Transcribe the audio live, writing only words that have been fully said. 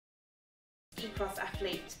ECross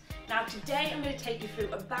athlete. Now today I'm going to take you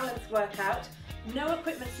through a balance workout. No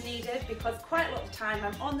equipment's needed because quite a lot of the time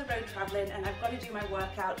I'm on the road travelling and I've got to do my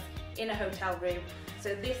workouts in a hotel room.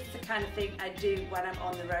 So this is the kind of thing I do when I'm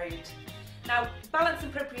on the road. Now balance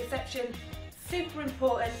and proprioception, super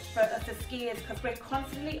important for us as skiers because we're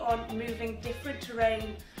constantly on moving different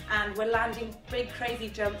terrain and we're landing big crazy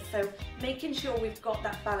jumps, so making sure we've got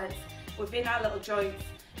that balance within our little joints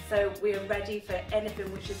so we're ready for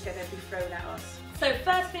anything which is going to be thrown at us. So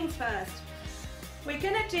first things first, we're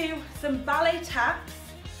going to do some ballet taps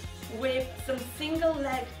with some single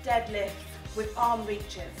leg deadlifts with arm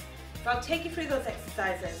reaches. So I'll take you through those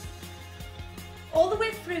exercises. All the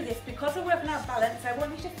way through this, because we're working our balance, I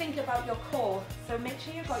want you to think about your core. So make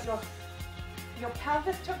sure you've got your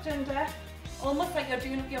pelvis tucked under, almost like you're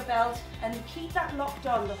doing up your belt, and keep that locked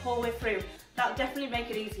on the whole way through. That'll definitely make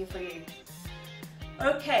it easier for you.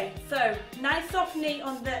 Okay, so nice soft knee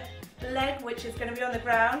on the leg, which is going to be on the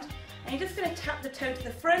ground, and you're just going to tap the toe to the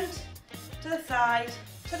front, to the side,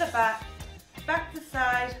 to the back, back to the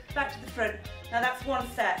side, back to the front. Now that's one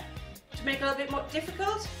set. To make it a little bit more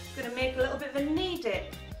difficult, I'm going to make a little bit of a knee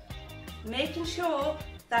dip, making sure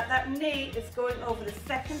that that knee is going over the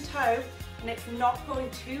second toe and it's not going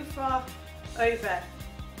too far over.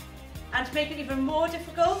 And to make it even more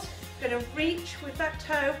difficult, I'm going to reach with that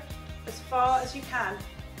toe as far as you can,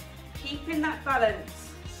 keeping that balance.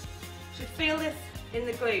 You should feel this in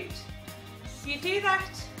the glute. So you do that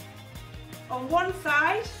on one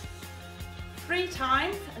side 3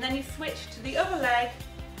 times and then you switch to the other leg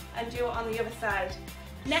and do it on the other side.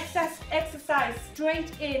 Next exercise,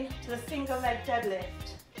 straight in to the single leg deadlift.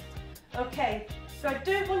 Okay, so I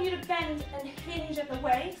don't want you to bend and hinge at the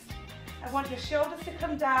waist. I want your shoulders to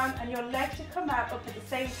come down and your legs to come out up at the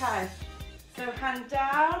same time. So hand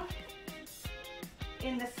down,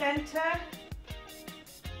 in the center.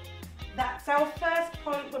 That's our first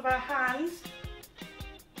point with our hands.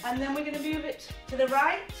 And then we're going to move it to the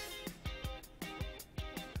right.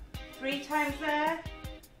 3 times there.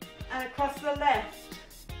 And across the left.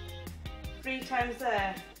 3 times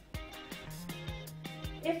there.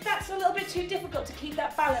 If that's a little bit too difficult to keep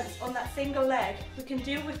that balance on that single leg, we can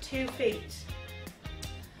do it with 2 feet.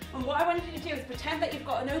 And what I want you to do is pretend that you've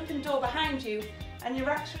got an open door behind you and you're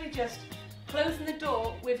actually just closing the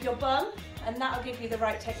door with your bum, and that'll give you the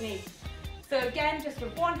right technique. So again, just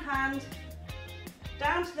with one hand,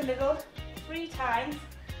 down to the middle, 3 times.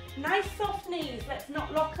 Nice soft knees, let's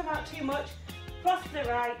not lock them out too much. Cross to the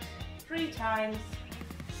right, 3 times,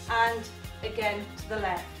 and again to the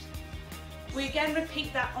left. We again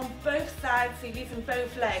repeat that on both sides, so you're using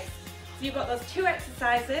both legs. So you've got those 2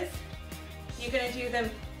 exercises. You're going to do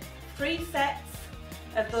them 3 sets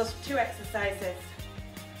of those 2 exercises.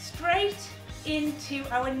 Straight into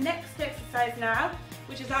our next exercise now,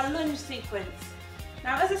 which is our lunge sequence.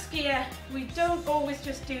 Now as a skier, we don't always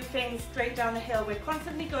just do things straight down the hill. We're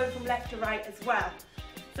constantly going from left to right as well.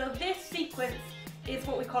 So this sequence is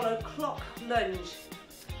what we call a clock lunge.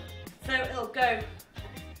 So it'll go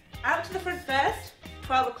out to the front first,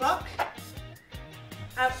 12 o'clock,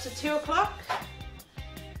 out to 2 o'clock,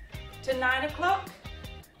 to 9 o'clock,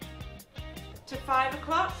 to 5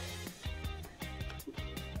 o'clock,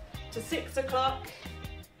 to 6 o'clock,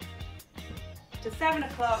 to 7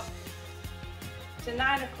 o'clock, to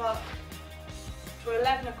 9 o'clock, to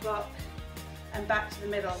 11 o'clock, and back to the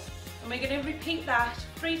middle. And we're going to repeat that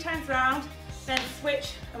 3 times round, then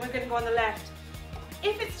switch, and we're going to go on the left.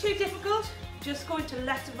 If it's too difficult, just go into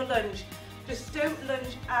less of a lunge. Just don't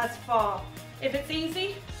lunge as far. If it's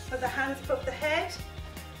easy, put the hands above the head,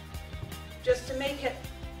 just to make it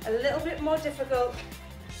a little bit more difficult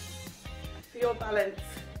for your balance.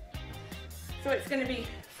 So it's going to be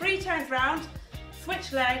 3 times round,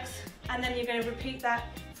 switch legs, and then you're going to repeat that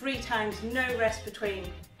 3 times, no rest between.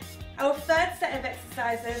 Our third set of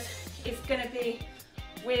exercises is going to be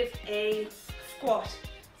with a squat.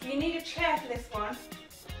 So you need a chair for this one.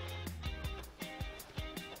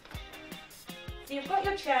 So you've got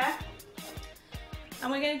your chair,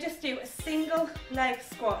 and we're going to just do a single leg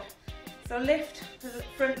squat. So lift the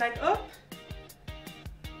front leg up,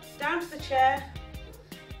 down to the chair,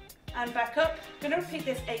 and back up. I'm going to repeat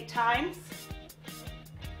this 8 times.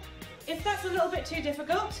 If that's a little bit too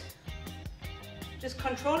difficult, just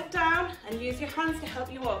control it down and use your hands to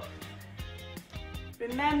help you up.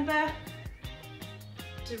 Remember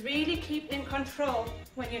to really keep in control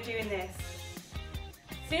when you're doing this.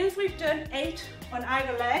 Since we've done 8 on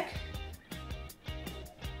either leg,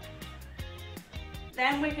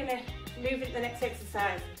 then we're going to move into the next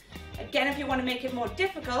exercise. Again, if you want to make it more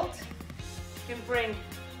difficult, you can bring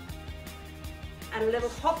a little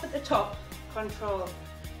hop at the top, control.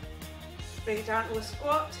 Bring it down to a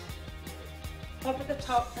squat, up at the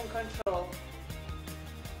top and control.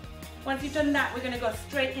 Once you've done that, we're going to go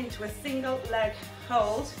straight into a single leg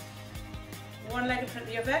hold. One leg in front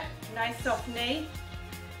of the other, nice soft knee.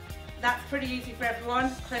 That's pretty easy for everyone.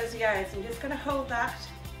 Close the eyes. I'm just going to hold that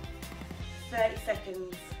 30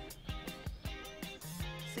 seconds.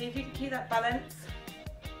 See if you can keep that balance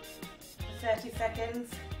for 30 seconds.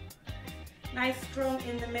 Nice strong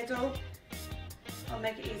in the middle. I'll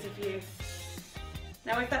make it easy for you.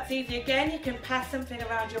 Now if that's easy again, you can pass something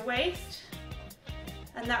around your waist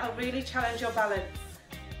and that will really challenge your balance.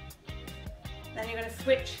 Then you're going to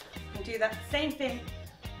switch and do that same thing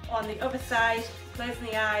on the other side, closing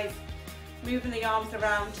the eyes, moving the arms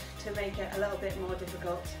around to make it a little bit more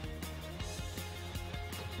difficult.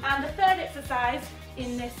 And the third exercise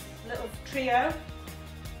in this little trio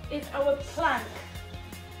is our plank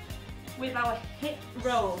with our hip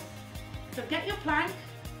roll. So get your plank,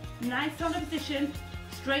 nice solid position,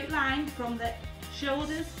 straight line from the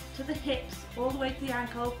shoulders to the hips, all the way to the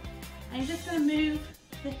ankle, and you're just going to move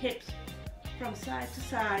the hips from side to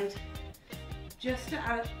side, just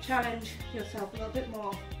to challenge yourself a little bit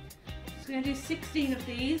more. So we're going to do 16 of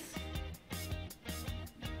these.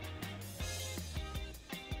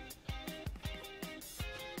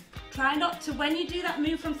 Try not to, when you do that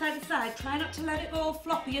move from side to side, try not to let it go all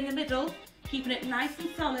floppy in the middle, keeping it nice and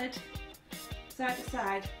solid, side to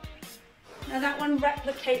side. Now that one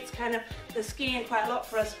replicates kind of the skiing quite a lot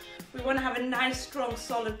for us. We want to have a nice, strong,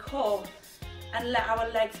 solid core and let our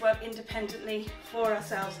legs work independently for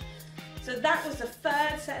ourselves. So that was the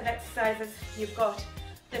third set of exercises. You've got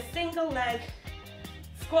the single leg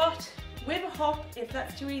squat with a hop, if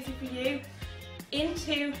that's too easy for you,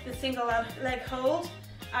 into the single leg hold,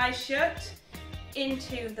 eyes shut,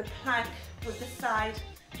 into the plank with the side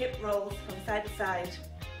hip rolls from side to side.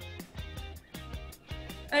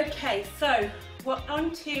 Okay, so we're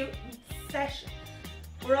on to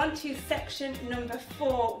section number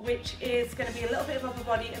 4, which is going to be a little bit of upper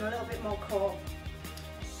body and a little bit more core.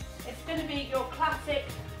 It's going to be your classic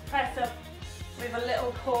press up with a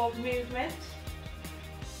little core movement.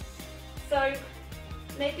 So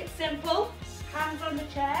make it simple, hands on the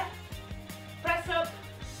chair, press up,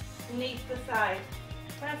 knee to the side,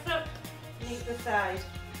 press up, knee to the side,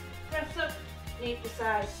 press up, knee to the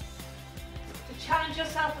side. To challenge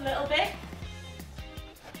yourself a little bit,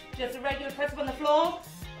 just a regular press up on the floor,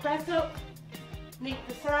 press up, knee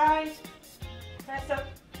to the side, press up,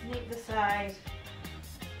 knee to the side.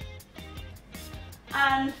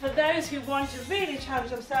 And for those who want to really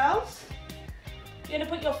challenge themselves, you're going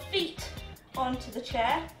to put your feet onto the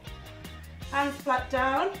chair, hands flat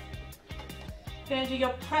down. You're going to do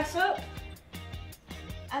your press up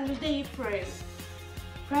and lead through.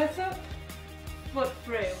 Press up, foot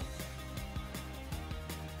through.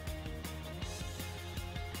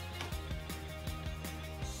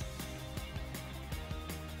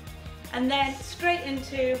 And then straight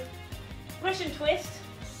into Russian twist.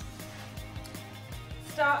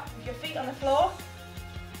 Start with your feet on the floor,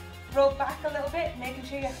 roll back a little bit, making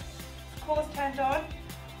sure your core's turned on,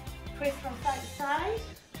 twist from side to side.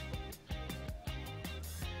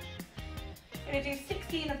 You're going to do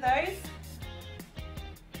 16 of those.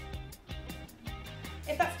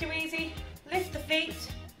 If that's too easy, lift the feet.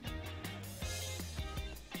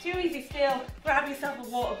 Too easy still, grab yourself a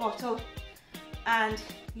water bottle and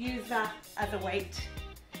use that as a weight.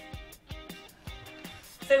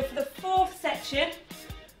 So for the fourth section,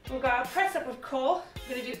 we've got our press up with core.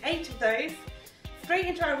 We're going to do 8 of those. Straight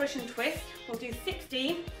into our Russian twist. We'll do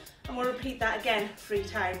 16 and we'll repeat that again 3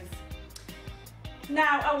 times.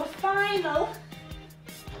 Now our final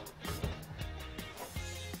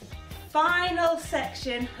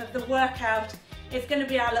section of the workout is going to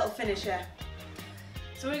be our little finisher.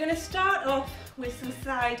 So we're going to start off with some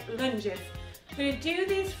side lunges. We're going to do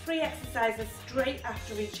these 3 exercises straight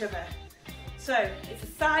after each other. So it's a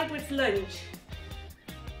sideways lunge.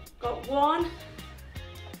 Got 1,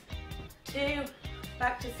 2,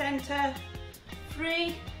 back to center,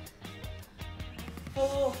 3, 4,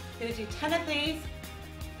 we're going to do 10 of these,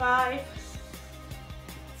 5,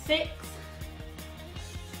 6,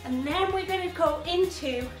 and then we're going to go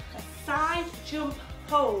into a side jump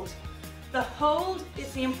hold. The hold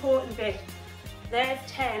is the important bit. There's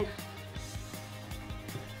 10.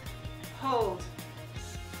 Hold.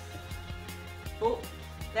 Oh,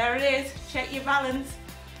 there it is. Check your balance.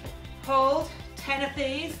 Hold 10 of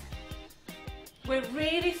these. We're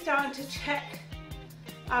really starting to check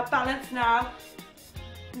our balance now.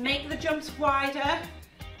 Make the jumps wider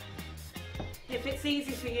if it's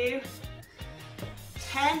easy for you.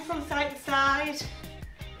 10 from side to side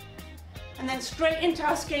and then straight into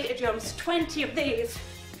our skater jumps, 20 of these.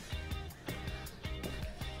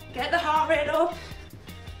 Get the heart rate up.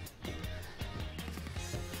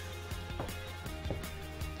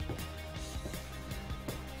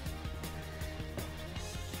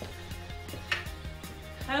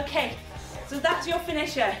 Okay, so that's your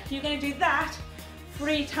finisher. You're going to do that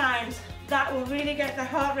 3 times. That will really get the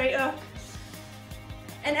heart rate up.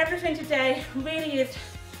 And everything today really is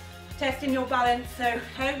testing your balance, so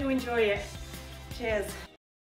hope you enjoy it. Cheers.